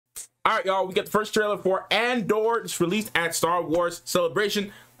All right, y'all, we got the first trailer for Andor. It's released at Star Wars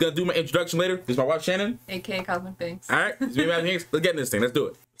Celebration. Gonna do my introduction later. This is my wife, Shannon. AKA Cosmic Banks. All right, it's me, Matt Hanks. Let's get in this thing. Let's do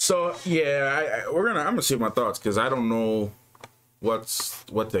it. So, yeah, I'm gonna see my thoughts, because I don't know what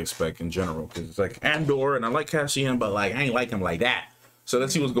to expect in general, because it's like Andor, and I like Cassian, but like I ain't like him like that. So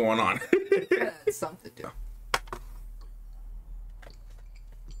let's see what's going on. That's something to do.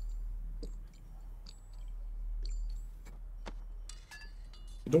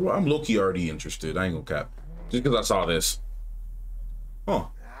 You know what? I'm low-key already interested. I ain't gonna cap. Just because I saw this. Huh.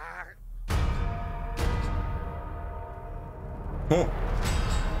 Huh.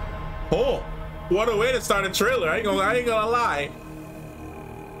 Oh, what a way to start a trailer. I ain't gonna lie.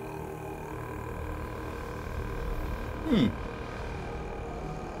 Hmm.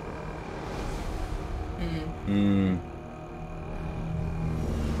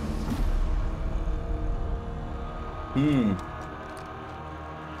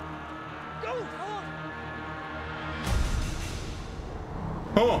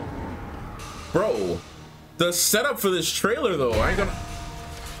 Huh. Bro, the setup for this trailer though, I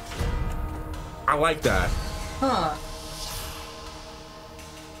like that. Huh.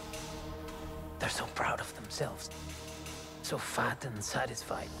 They're so proud of themselves. So fat and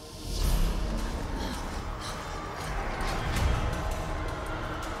satisfied.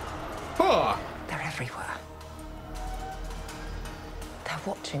 Huh. They're everywhere. They're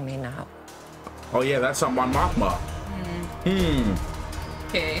watching me now. Oh yeah, that's something on Mothma.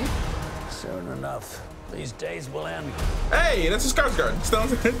 Okay. Soon enough, these days will end. Hey, that's a Skarsgård.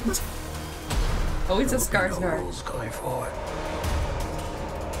 Oh, it's a No Skarsgård. rules going forward.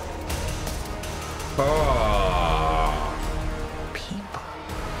 Oh. People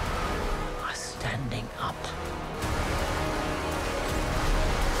are standing up.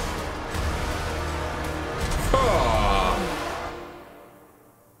 Oh.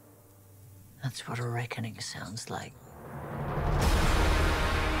 That's what a reckoning sounds like.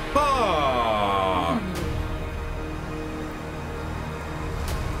 Oh.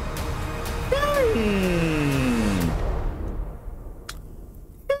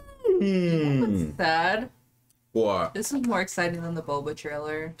 What's sad? What? This is more exciting than the Boba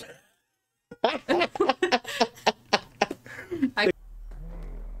trailer.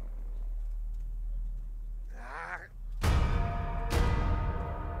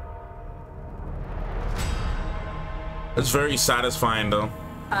 It's very satisfying though.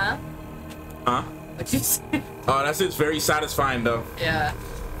 Huh? Huh? What you say? Oh, that's it's very satisfying though. Yeah.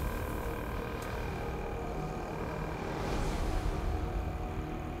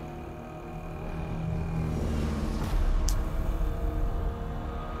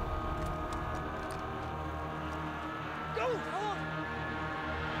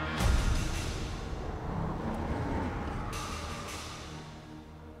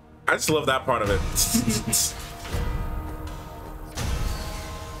 I just love that part of it.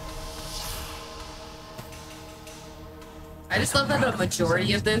 I just love that a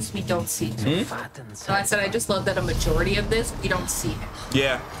majority of this we don't see. Fat and So I said I just love that a majority of this we don't see him.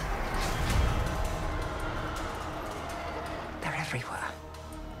 Yeah. They're everywhere.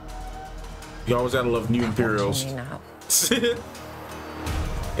 You always gotta love new They're Imperials. watching me now.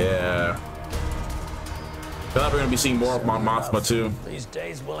 Yeah. I feel like we're gonna be seeing more of Mon Mothma too. These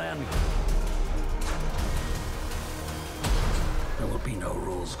days will end. There will be no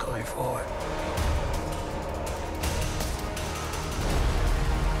rules going forward.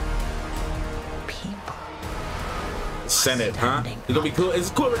 People. Senate, huh? It's gonna be cool. It's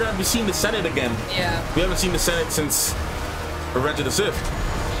cool we're gonna be seeing the Senate again. Yeah. We haven't seen the Senate since Revenge of the Sith.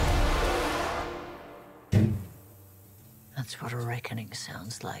 That's what a reckoning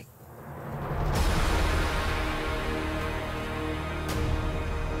sounds like.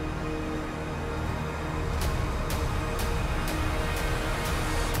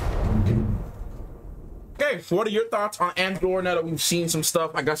 Okay, so what are your thoughts on Andor now that we've seen some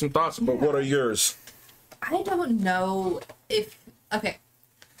stuff? I got some thoughts, but what are yours? I don't know if... Okay.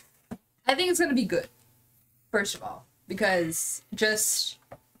 I think it's going to be good. First of all. Because just...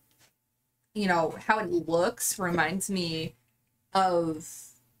 You know, how it looks reminds me of,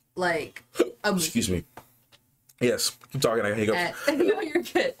 like... Excuse me. Yes, keep talking. I hiccup. No, you're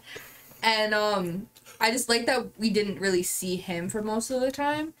good. And, I just like that we didn't really see him for most of the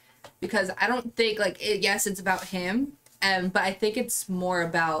time. Because I don't think, like, yes, it's about him. But I think it's more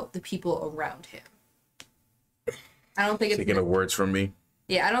about the people around him. I don't think it's... Taking the words from me.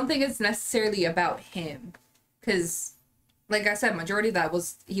 Yeah, I don't think it's necessarily about him. Because, like I said, majority of that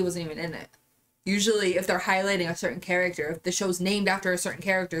he wasn't even in it. Usually, if they're highlighting a certain character, if the show's named after a certain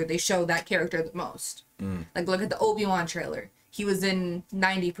character, they show that character the most. Like, look at the Obi-Wan trailer. he was in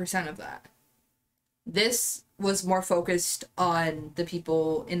 90% of that. This was more focused on the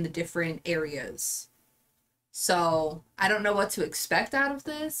people in the different areas. So I don't know what to expect out of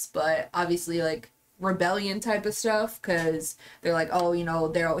this, but obviously like rebellion type of stuff, because they're like, oh, you know,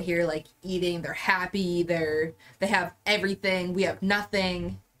 they're out here like eating, they're happy, they have everything, we have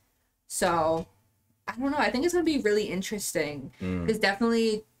nothing. So I don't know, I think it's gonna be really interesting, because it's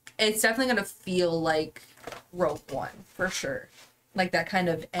definitely gonna feel like Rogue One for sure, like that kind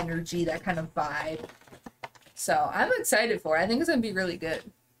of energy, that kind of vibe. So I'm excited for it. I think it's gonna be really good.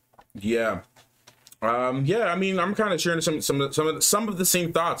 Yeah. Yeah, I mean, I'm kind of sharing some of the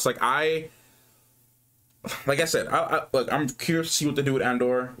same thoughts. Like I said, look, I'm curious to see what they do with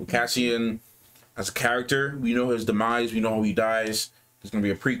Andor, with Cassian as a character. We know his demise. We know how he dies. There's gonna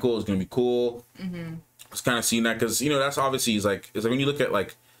be a prequel. It's gonna be cool. Just kind of seeing that, because you know that's obviously is like when you look at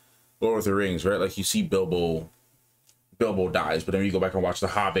like Lord of the Rings, right? Like you see Bilbo dies, but then when you go back and watch The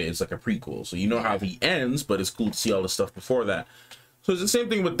Hobbit, it's like a prequel. So you know how he ends, but it's cool to see all the stuff before that. So it's the same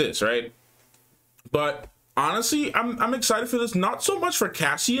thing with this, right? But honestly, I'm excited for this. Not so much for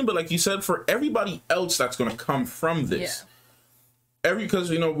Cassian, but like you said, for everybody else that's going to come from this. Yeah. Because,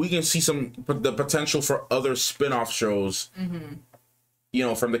 you know, we can see the potential for other spin-off shows, you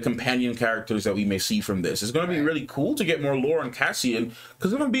know, from the companion characters that we may see from this. It's going to be really cool to get more lore on Cassian.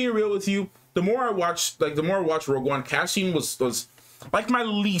 Because if I'm being real with you, the more I watch Rogue One, Cassian was like my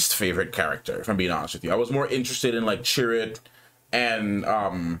least favorite character, if I'm being honest with you. I was more interested in like Chirrut and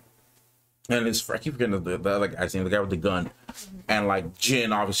his, I keep forgetting the other guy's name, the guy with the gun, and like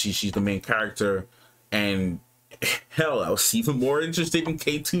Jyn. Obviously, she's the main character, and hell, I was even more interested in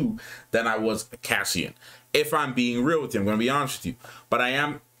K2 than I was Cassian. If I'm being real with you, I'm going to be honest with you. But I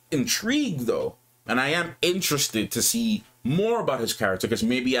am intrigued though, and I am interested to see more about his character, because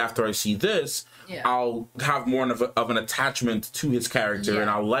maybe after I see this, I'll have more of an attachment to his character, and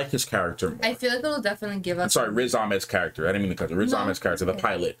I'll like his character more. I feel like it'll definitely give us... I'm sorry, Riz Ahmed's character. I didn't mean to cut it. Riz Ahmed's character, the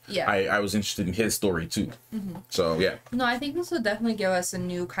pilot. Yeah. I was interested in his story too. So, yeah. No, I think this will definitely give us a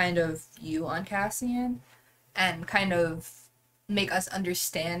new kind of view on Cassian, and kind of make us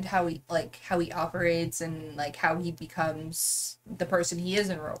understand how he operates, and like how he becomes the person he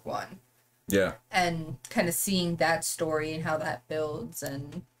is in Rogue One. Yeah. And kind of seeing that story and how that builds,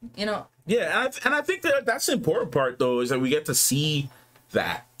 and you know. Yeah, and I think that's the important part though, is that we get to see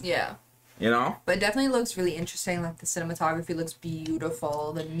that. Yeah. You know? But it definitely looks really interesting. Like the cinematography looks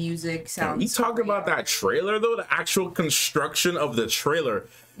beautiful. The music sounds. We talk about that trailer though, the actual construction of the trailer.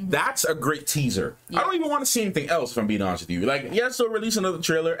 That's a great teaser. Yeah. I don't even want to see anything else, if I'm being honest with you. Like, yes, they'll release another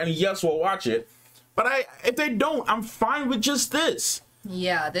trailer, and yes, we'll watch it. But if they don't, I'm fine with just this.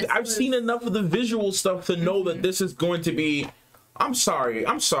 Yeah, I've seen enough of the visual stuff to know that this is going to be. I'm sorry,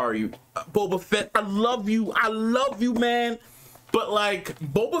 Boba Fett. I love you, man. But like,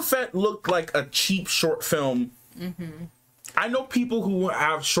 Boba Fett looked like a cheap short film. I know people who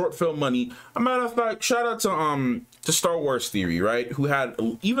have short film money. A matter of fact, shout out to Star Wars Theory, right? Who had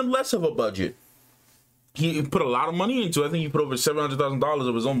even less of a budget. He put a lot of money into. I think he put over $700,000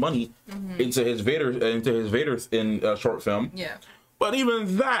 of his own money into his Vader in short film. Yeah. But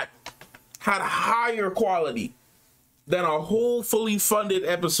even that had higher quality than a whole fully funded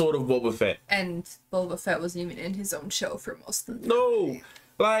episode of Boba Fett. And Boba Fett wasn't even in his own show for most of the time. No,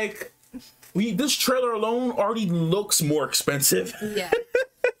 like this trailer alone already looks more expensive. Yeah.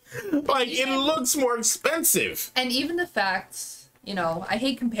 Like it looks more expensive. And even the fact, you know, I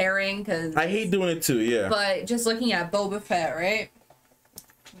hate comparing, because I hate doing it too. Yeah. But just looking at Boba Fett, right?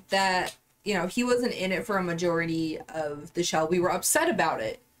 That, you know, he wasn't in it for a majority of the show. We were upset about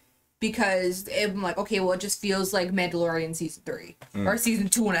it because I'm like, okay, well, it just feels like Mandalorian season 3 or season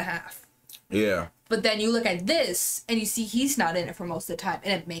 2.5. Yeah. But then you look at this and you see he's not in it for most of the time,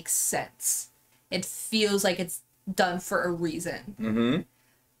 and it makes sense. It feels like it's done for a reason.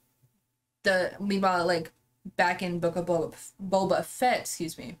 Meanwhile, like back in Book of Boba Fett,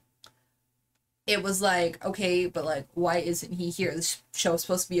 excuse me, it was like, okay, but like, why isn't he here? This show is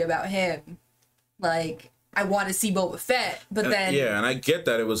supposed to be about him. Like, I want to see Boba Fett, but then... Yeah, and I get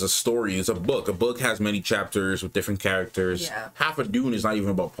that it was a story. It's a book. A book has many chapters with different characters. Yeah. Half of Dune is not even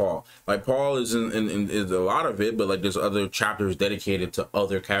about Paul. Like, Paul is in a lot of it, but like there's other chapters dedicated to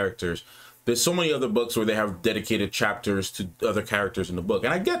other characters. There's so many other books where they have dedicated chapters to other characters in the book.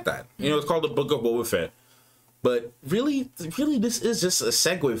 And I get that. You know, it's called the Book of Boba Fett. But really, this is just a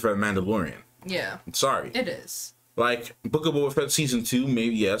segue for a Mandalorian. Yeah. I'm sorry. It is. Like, Book of Boba Fett Season 2,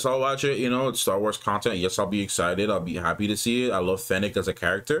 maybe, yes, I'll watch it. You know, it's Star Wars content. Yes, I'll be excited. I'll be happy to see it. I love Fennec as a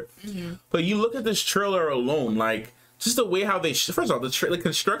character. But you look at this trailer alone, like, just the way how they first of all the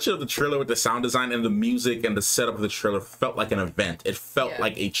construction of the trailer with the sound design and the music and the setup of the trailer felt like an event. It felt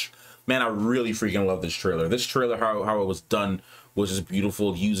like man, I really freaking love this trailer. This trailer, how it was done was just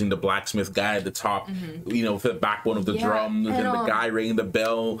beautiful, using the blacksmith guy at the top, you know, for the backbone of the drums, and the guy ringing the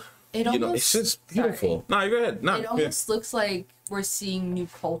bell. It's just beautiful. No, go ahead. No, it almost looks like we're seeing new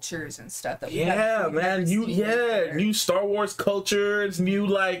cultures and stuff that we new Star Wars cultures, new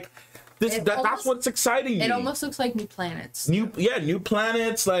like this. That's what's exciting me. It almost looks like new planets. New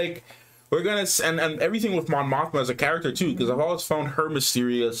planets. Like we're gonna and everything with Mon Mothma as a character too, because I've always found her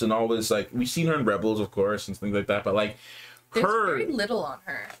mysterious and always like we've seen her in Rebels, of course, and things like that. But like there's very little on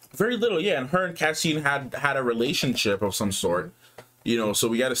her. Very little, yeah. And her and Cassian had a relationship of some sort. You know, so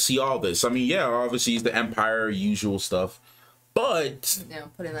we got to see all this. I mean, yeah, obviously it's the Empire, usual stuff. But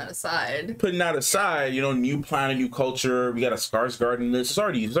putting that aside, you know, new planet, new culture. We got a Skarsgård in this. It's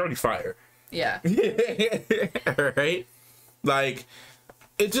already fire. Yeah. Right? Like,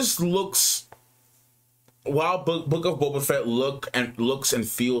 it just looks. While Book of Boba Fett looks and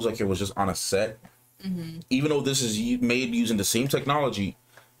feels like it was just on a set, even though this is made using the same technology,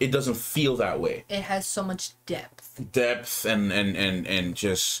 it doesn't feel that way. It has so much depth. And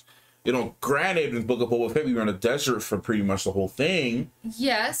just, you know, granted in Book of Boba Fett we were in a desert for pretty much the whole thing.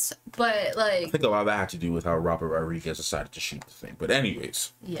 Yes, but like I think a lot of that had to do with how Robert Rodriguez decided to shoot the thing. But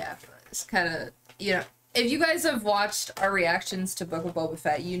anyways. Yeah, it's kind of, you know, if you guys have watched our reactions to Book of Boba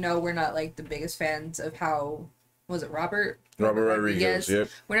Fett, you know we're not like the biggest fans of how was it Robert Rodriguez, yep.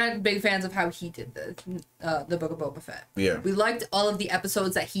 We're not big fans of how he did the Book of Boba Fett. Yeah. We liked all of the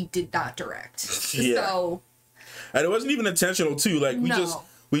episodes that he did not direct. Yeah. So and it wasn't even intentional too. Like we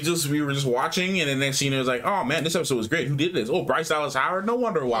were just watching, and the next scene it was like, oh man, this episode was great. Who did this? Oh, Bryce Dallas Howard. No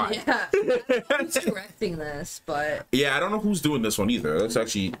wonder why. Yeah. Who's directing this? But yeah, I don't know who's doing this one either. Let's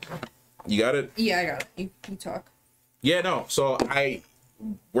actually, you got it. Yeah, I got it. You talk. Yeah, no. So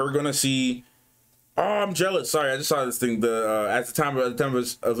we're gonna see. Oh, I'm jealous. Sorry, I just saw this thing. At the time of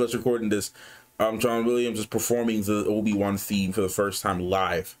us recording this, John Williams is performing the Obi-Wan theme for the first time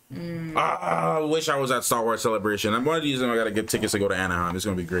live. I wish I was at Star Wars Celebration. I'm one of these, and I gotta get tickets to go to Anaheim. It's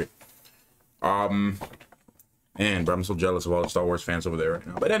gonna be great. But I'm so jealous of all the Star Wars fans over there right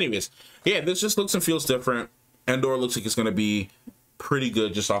now. But anyways, yeah, this just looks and feels different. Andor looks like it's gonna be pretty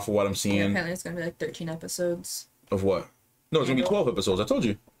good just off of what I'm seeing. Yeah, apparently it's gonna be like 13 episodes. Of what? No, it's gonna be 12 episodes. I told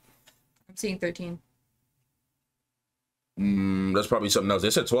you. I'm seeing 13. That's probably something else. They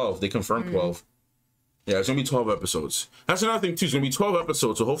said 12. They confirmed 12. Yeah, it's gonna be 12 episodes. That's another thing too. It's gonna be 12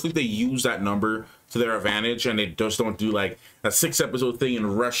 episodes. So hopefully they use that number to their advantage and they just don't do like a 6-episode thing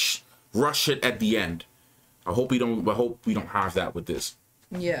and rush it at the end. I hope we don't have that with this.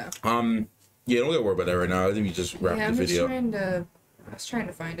 Yeah. Yeah, don't get worried about that right now. I think we just wrap the video. I was trying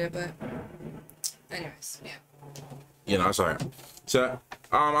to find it, but anyways, yeah. You know, sorry. So,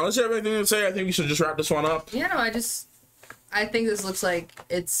 unless you have anything to say, I think we should just wrap this one up. Yeah, no, I think this looks like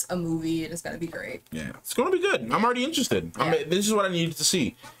it's a movie and it's gonna be great. Yeah, it's gonna be good. I'm already interested. Yeah. This is what I needed to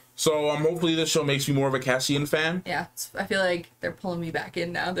see. So, hopefully this show makes me more of a Cassian fan. Yeah, I feel like they're pulling me back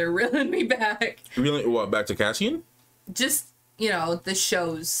in now. They're reeling me back. Really? What, back to Cassian? Just, you know, the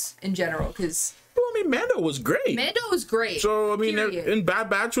shows in general, because... Well, I mean, Mando was great. So, I mean, and Bad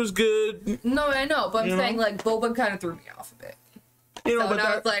Batch was good. No, I know, but I'm saying, like, Boba kind of threw me off a bit. You know, so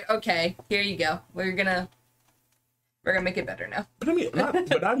now it's like, okay, here you go. We're gonna make it better now. But I mean,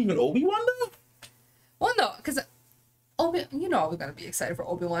 not even Obi-Wan, though? Well, no, because... you know I was gonna be excited for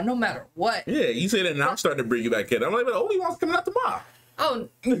Obi-Wan no matter what. Yeah, you say that and I'm starting to bring you back in. I'm like, but Obi-Wan's coming out tomorrow. Oh,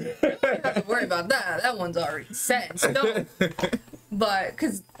 you don't have to worry about that. That one's already set in stone. But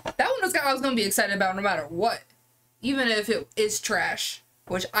because that one I was gonna be excited about no matter what, even if it is trash,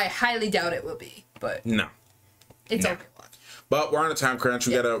 which I highly doubt it will be. But no, it's Obi-Wan. But we're on a time crunch.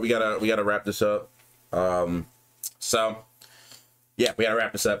 We gotta wrap this up. So yeah, we gotta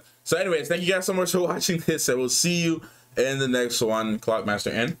wrap this up. So anyways, thank you guys so much for watching this, and we'll see you in the next one. Clockmaster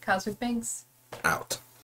and Cosmic Banks out.